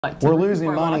We're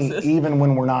losing money even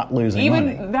when we're not losing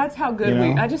money. That's how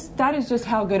good that is just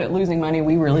how good at losing money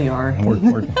we really are. And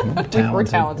we're talented. We're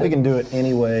talented. We can do it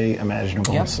any way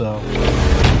imaginable. Yep. So.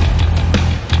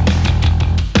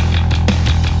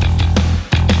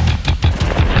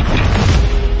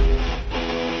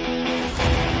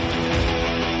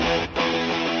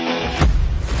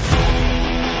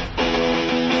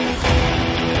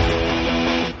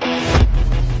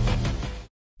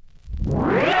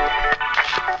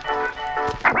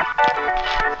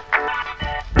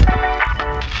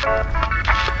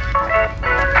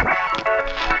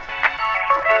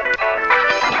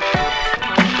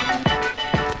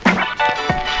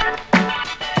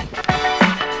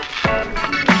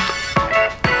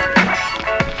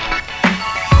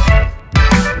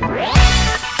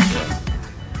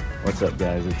 What's up,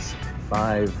 guys? It's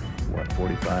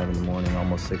 45 in the morning,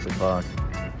 almost 6 o'clock.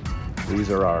 These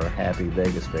are our happy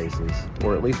Vegas faces,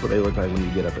 or at least what they look like when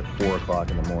you get up at 4 o'clock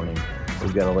in the morning.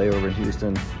 We've got a layover in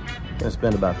Houston. Gonna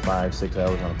spend about 5-6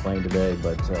 hours on a plane today,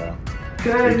 but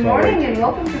good morning and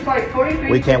welcome to Flight 43.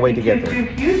 We can't wait to get there.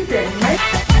 To Houston.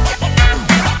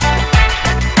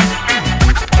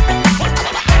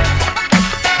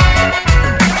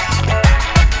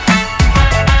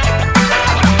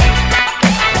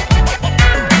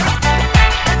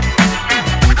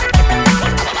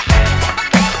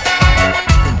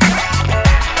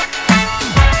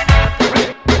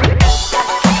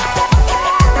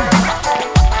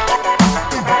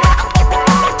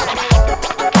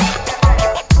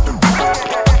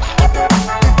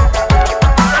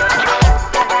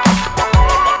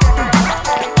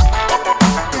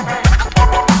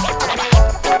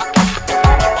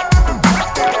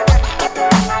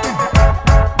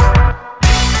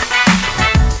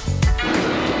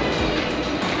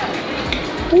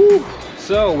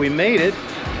 So we made it.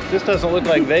 This doesn't look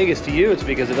like Vegas to you. It's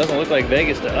because it doesn't look like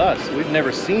Vegas to us. We've never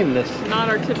seen this not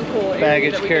our typical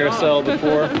baggage carousel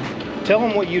before. Tell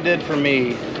them what you did for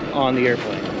me on the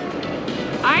airplane.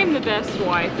 I'm the best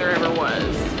wife there ever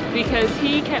was because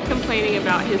he kept complaining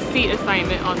about his seat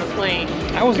assignment on the plane.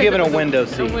 I was given a window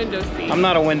seat. A window seat. I'm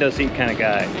not a window seat kind of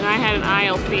guy. And I had an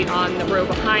aisle seat on the row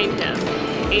behind him.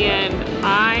 And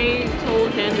I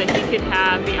told him that he could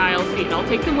have the aisle seat and I'll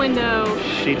take the window.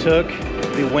 She took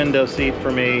the window seat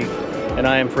for me and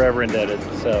I am forever indebted,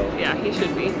 so. Yeah, he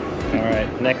should be. All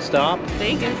right, next stop?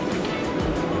 Vegas.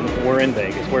 We're in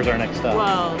Vegas. Where's our next stop?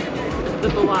 Well, the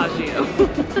Bellagio.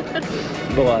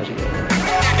 Bellagio.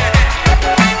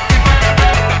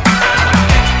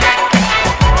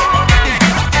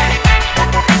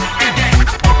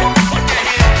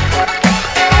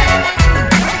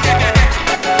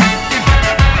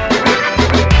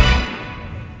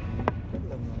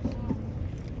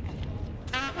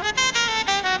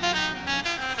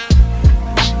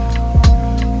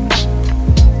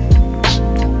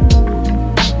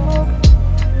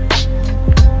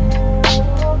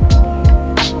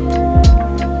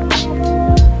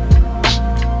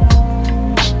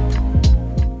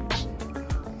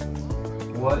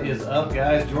 What is up,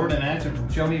 guys? Jordan Atcham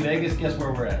from Show Me Vegas. Guess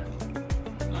where we're at?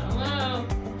 I don't know.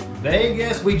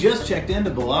 Vegas. We just checked into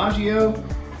Bellagio.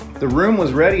 The room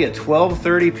was ready at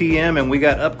 12:30 p.m. and we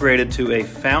got upgraded to a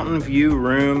fountain view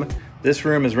room. This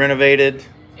room is renovated.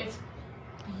 It's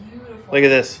beautiful. Look at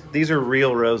this. These are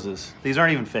real roses. These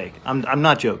aren't even fake. I'm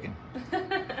not joking.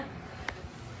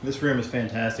 This room is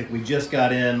fantastic. We just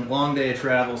got in. Long day of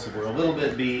travel, so we're a little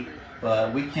bit beat.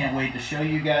 But we can't wait to show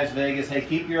you guys Vegas. Hey,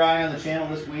 keep your eye on the channel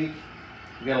this week.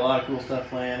 We got a lot of cool stuff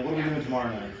planned. What are we doing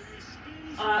tomorrow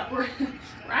night? We're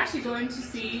actually going to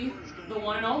see the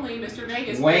one and only Mr.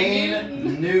 Vegas.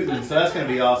 Wayne Newton. So that's going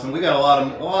to be awesome. We got a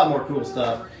lot more cool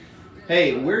stuff.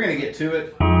 Hey, we're going to get to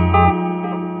it.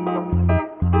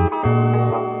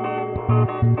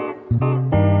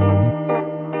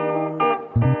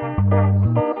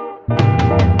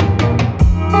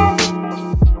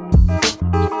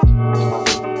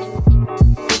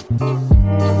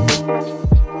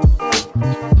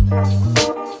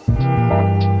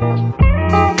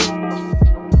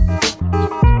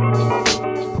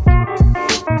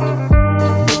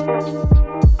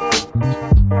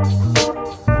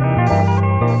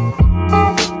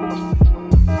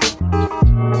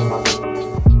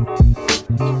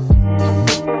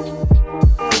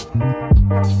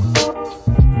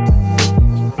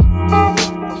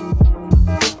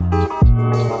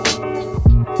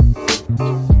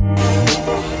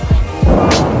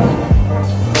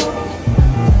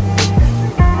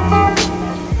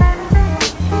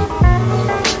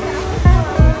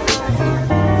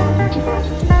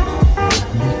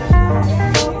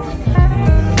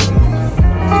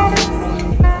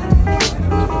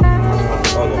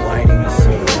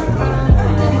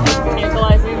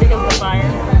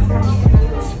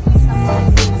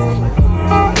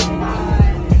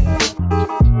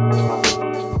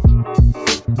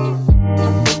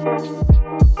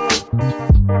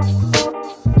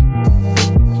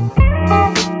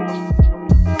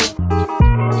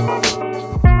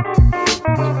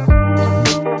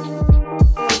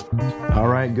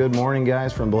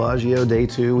 Bellagio, day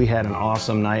 2. We had an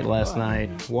awesome night last night.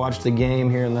 Watched the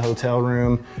game here in the hotel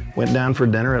room. Went down for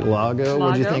dinner at Lago.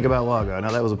 What did you think about Lago?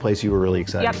 Now that was a place you were really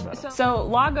excited about. So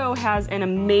Lago has an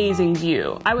amazing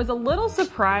view. I was a little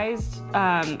surprised,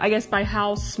 I guess, by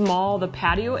how small the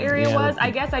patio area was. I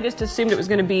guess I just assumed it was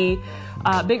going to be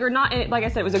bigger. Not, like I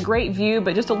said, it was a great view,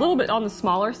 but just a little bit on the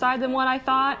smaller side than what I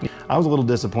thought. I was a little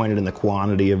disappointed in the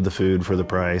quantity of the food for the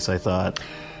price, I thought.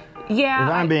 Yeah.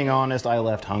 If I'm being honest, I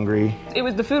left hungry.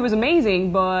 The food was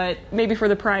amazing, but maybe for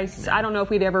the price, I don't know if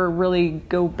we'd ever really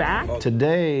go back.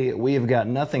 Today, we have got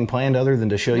nothing planned other than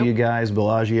to show you guys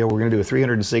Bellagio. We're going to do a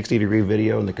 360-degree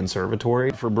video in the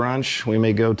conservatory. For brunch, we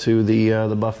may go to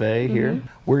the buffet here.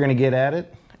 We're going to get at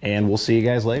it, and we'll see you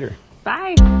guys later.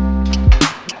 Bye.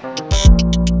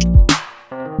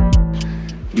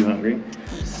 You hungry?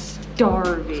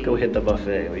 Starving. Let's go hit the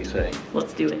buffet. What do you say?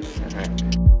 Let's do it. All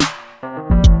right.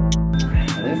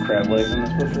 Do they have crab legs in this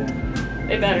buffet?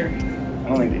 They better. I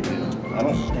don't think they do. I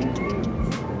don't think they do.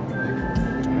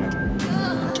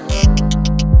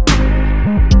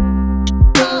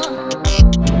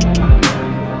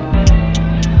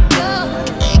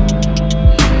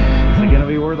 Is it gonna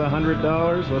be worth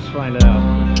 $100? Let's find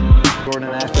out. Gordon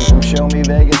and Ashton from Show Me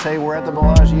Vegas. Hey, we're at the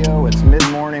Bellagio. It's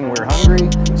mid-morning. We're hungry,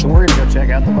 so we're gonna go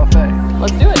check out the buffet.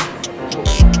 Let's do it.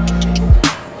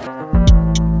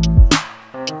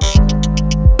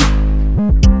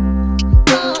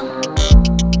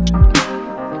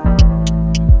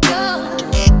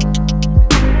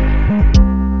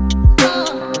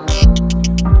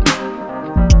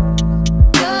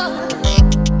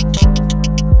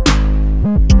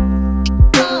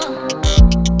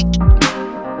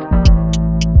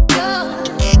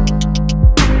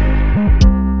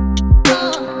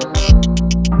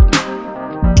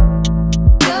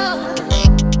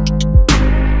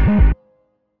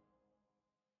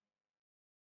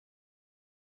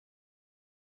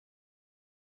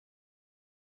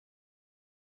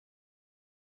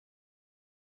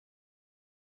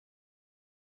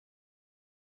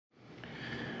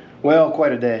 Well,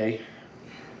 quite a day.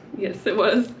 Yes, it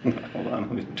was. Hold on,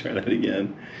 let me try that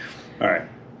again. All right.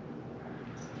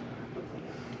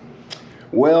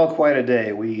 Well, quite a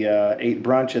day. We ate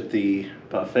brunch at the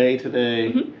buffet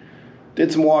today.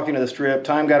 Did some walking to the Strip.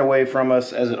 Time got away from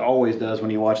us, as it always does when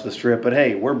you watch the Strip. But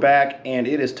hey, we're back, and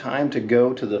it is time to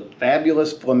go to the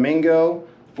fabulous Flamingo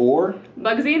for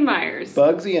Bugsy and Meyer's.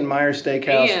 Bugsy and Meyer's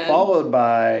Steakhouse, And followed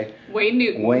by Wayne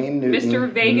Newton. Mr.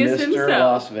 Vegas himself. Mr.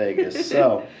 Las Vegas.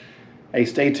 So, hey,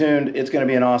 stay tuned. It's going to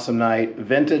be an awesome night.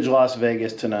 Vintage Las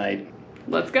Vegas tonight.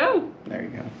 Let's go. There you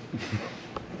go.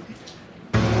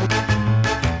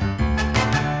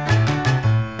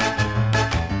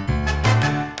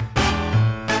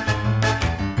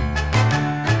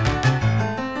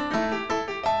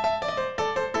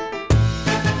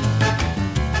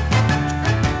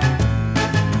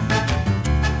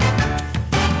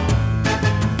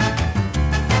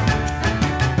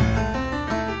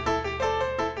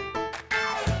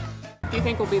 Do you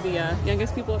think we'll be the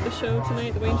youngest people at the show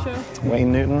tonight, the Wayne show?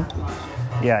 Wayne Newton?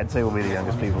 Yeah, I'd say we'll be the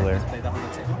youngest people there.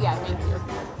 Yeah, thank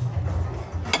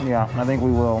you. Yeah, I think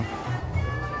we will.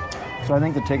 So I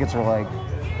think the tickets are like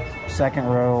second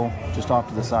row, just off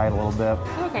to the side a little bit.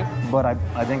 Okay. But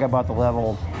I think I bought the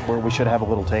level where we should have a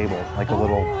little table, like a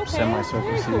little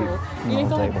semicircle seat. Cool. You think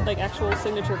they'll table. have like actual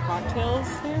signature cocktails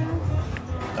there?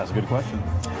 That's a good question.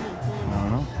 I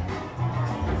don't know.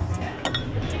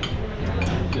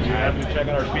 Did you happen to check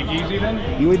out our speakeasy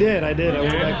then? We did, I did. I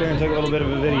went back there and took a little bit of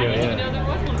a video, I didn't yeah. know there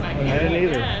was one back I here. didn't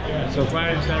either. Yeah. So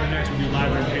Friday and Saturday nights will be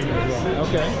live entertainment as well.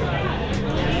 Okay.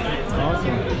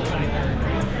 Awesome.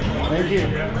 Thank you.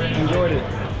 Enjoyed it.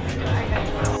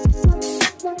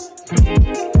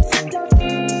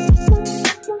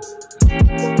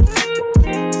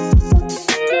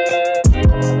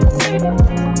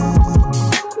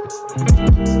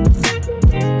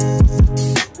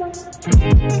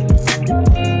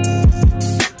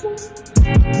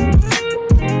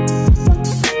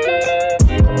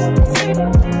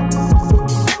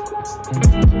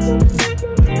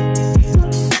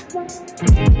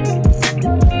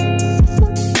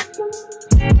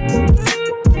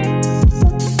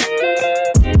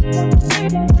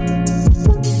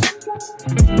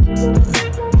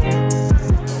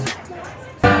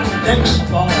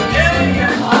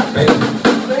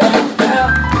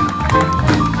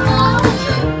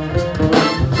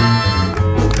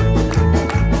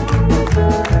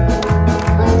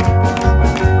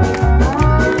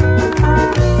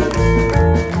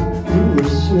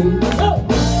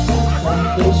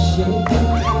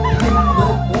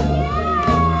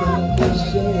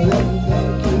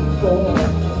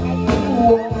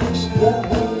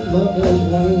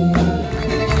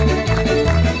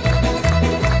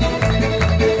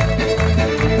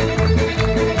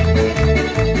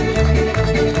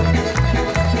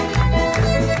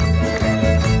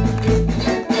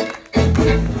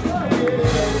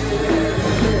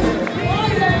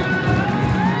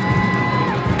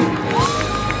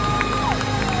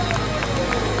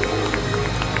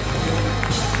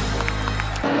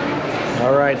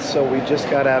 right, so we just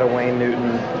got out of Wayne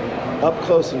Newton, up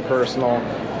close and personal.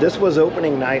 This was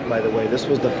opening night, by the way. This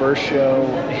was the first show.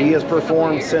 He has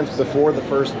performed since before the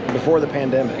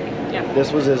pandemic. Yeah.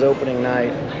 This was his opening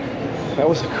night. That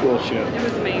was a cool show. It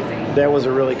was amazing. That was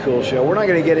a really cool show. We're not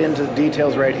going to get into the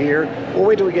details right here. We'll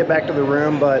wait till we get back to the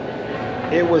room, but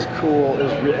it was cool. It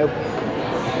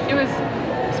was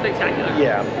Spectacular.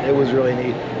 Yeah, it was really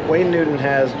neat. Wayne Newton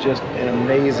has just an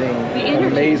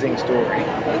amazing story.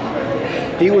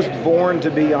 He was born to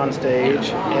be on stage,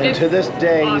 and It's to this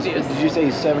day, obvious. did you say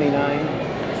he's 79?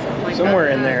 Like Somewhere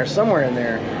that. in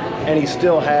there, and he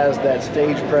still has that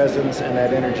stage presence and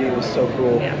that energy. It was so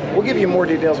cool. Yeah. We'll give you more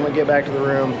details when we get back to the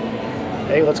room.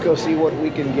 Hey, let's go see what we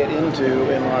can get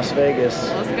into in Las Vegas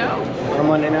Let's go. on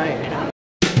Monday night.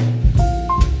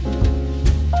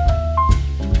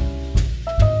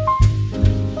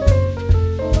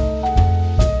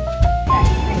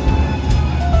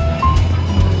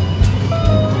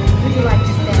 Would you like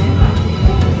to stand?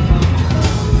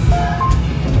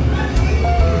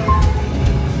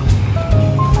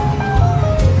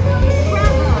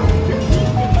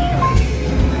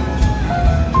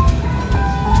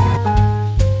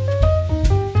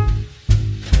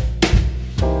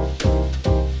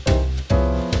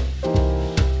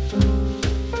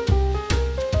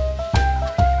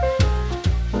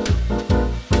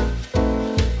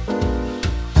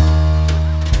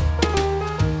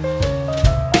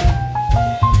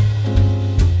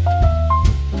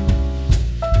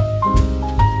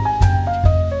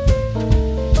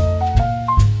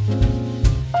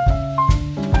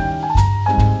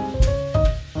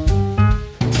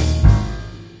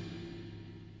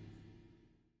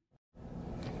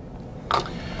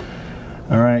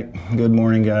 All right, good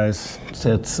morning, guys.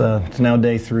 It's now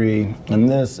day 3, and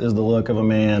this is the look of a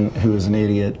man who is an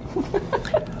idiot.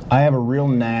 I have a real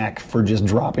knack for just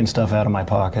dropping stuff out of my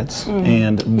pockets,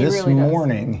 and this really does.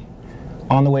 morning,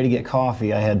 on the way to get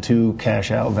coffee, I had 2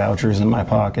 cash-out vouchers in my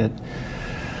pocket.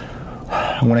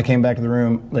 When I came back to the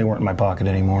room, they weren't in my pocket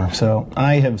anymore. So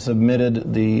I have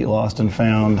submitted the lost and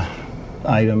found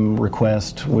item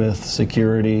request with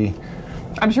security.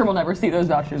 I'm sure we'll never see those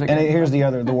vouchers again. And here's the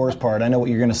worst part. I know what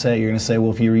you're going to say. You're going to say,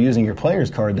 well, if you were using your player's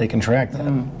card, they can track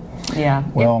that. Yeah,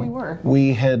 Well, if we were.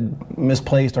 we had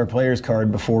misplaced our player's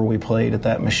card before we played at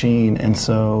that machine, and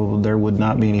so there would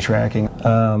not be any tracking.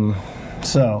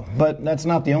 But that's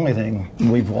not the only thing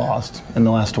we've lost in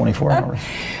the last 24 hours.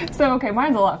 So, okay,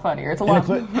 mine's a lot funnier. It's a lot.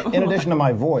 In addition to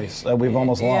my voice, we've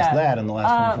almost lost that in the last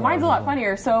 24 hours. Mine's a lot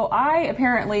funnier. So I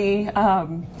apparently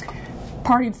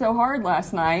partied so hard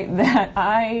last night that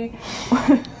I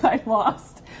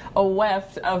lost a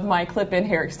weft of my clip-in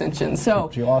hair extensions.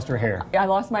 So She lost her hair. I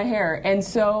lost my hair, and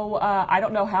so I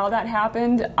don't know how that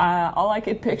happened. All I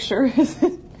could picture is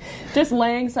just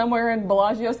laying somewhere in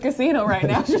Bellagio's casino right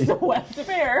now, just a weft of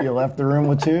hair. You left the room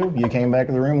with 2, you came back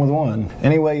to the room with 1.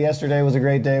 Anyway, yesterday was a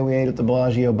great day. We ate at the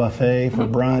Bellagio Buffet for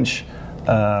brunch.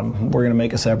 We're going to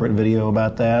make a separate video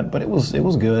about that, but it was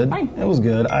good. Fine. It was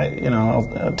good.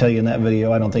 I'll tell you in that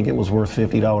video, I don't think it was worth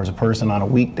 $50 a person on a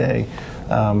weekday,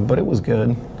 but it was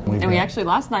good. And we actually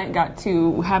last night got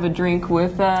to have a drink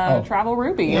with Travel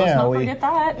Ruby. Let's not forget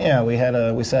that. Yeah,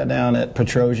 we sat down at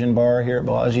Petrosian Bar here at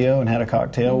Bellagio and had a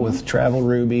cocktail with Travel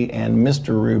Ruby and Mr.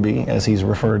 Ruby, as he's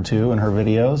referred to in her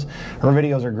videos. Her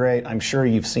videos are great. I'm sure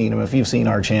you've seen them. If you've seen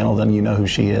our channel, then you know who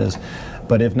she is.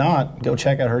 But if not, go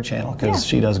check out her channel because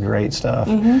she does great stuff.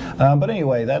 But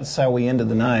anyway, that's how we ended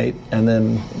the night. And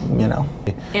then,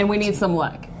 And we need some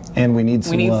luck. And we need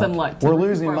some luck. Some luck to We're recoup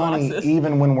losing our money losses.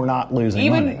 even when we're not losing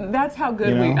money. That's how good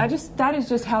You know? that is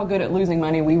just how good at losing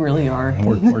money we really are.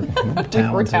 We're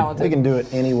talented. We're talented. We can do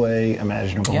it any way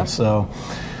imaginable. Yep. So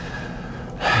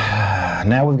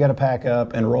now we've got to pack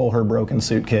up and roll her broken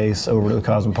suitcase over to the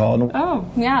Cosmopolitan. Oh,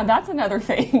 yeah, that's another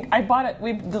thing. I bought it.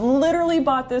 We literally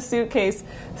bought this suitcase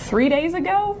 3 days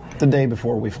ago. The day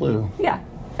before we flew. Yeah,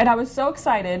 and I was so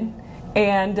excited.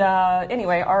 And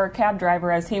anyway, our cab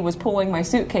driver, as he was pulling my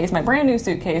suitcase, my brand new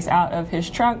suitcase, out of his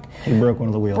trunk, He broke one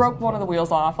of the wheels. broke one of the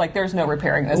wheels off. Like, there's no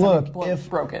repairing this. Look, If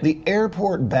broke it. the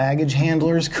airport baggage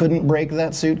handlers couldn't break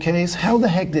that suitcase, how the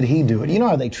heck did he do it? You know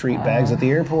how they treat bags at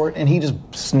the airport, and he just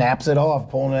snaps it off,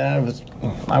 pulling it out of his...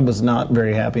 I was not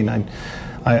very happy, and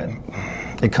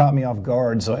it caught me off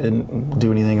guard, so I didn't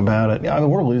do anything about it. I mean,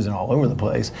 we're losing all over the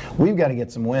place. We've got to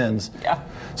get some wins. Yeah.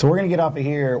 So we're going to get off of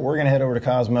here, we're going to head over to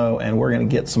Cosmo, and we're going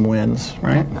to get some wins,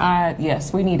 right?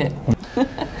 Yes, we need it.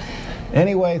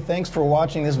 Anyway, thanks for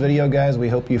watching this video, guys. We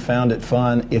hope you found it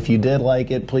fun. If you did like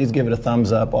it, please give it a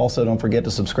thumbs up. Also, don't forget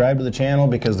to subscribe to the channel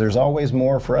because there's always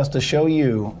more for us to show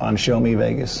you on Show Me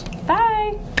Vegas. Bye.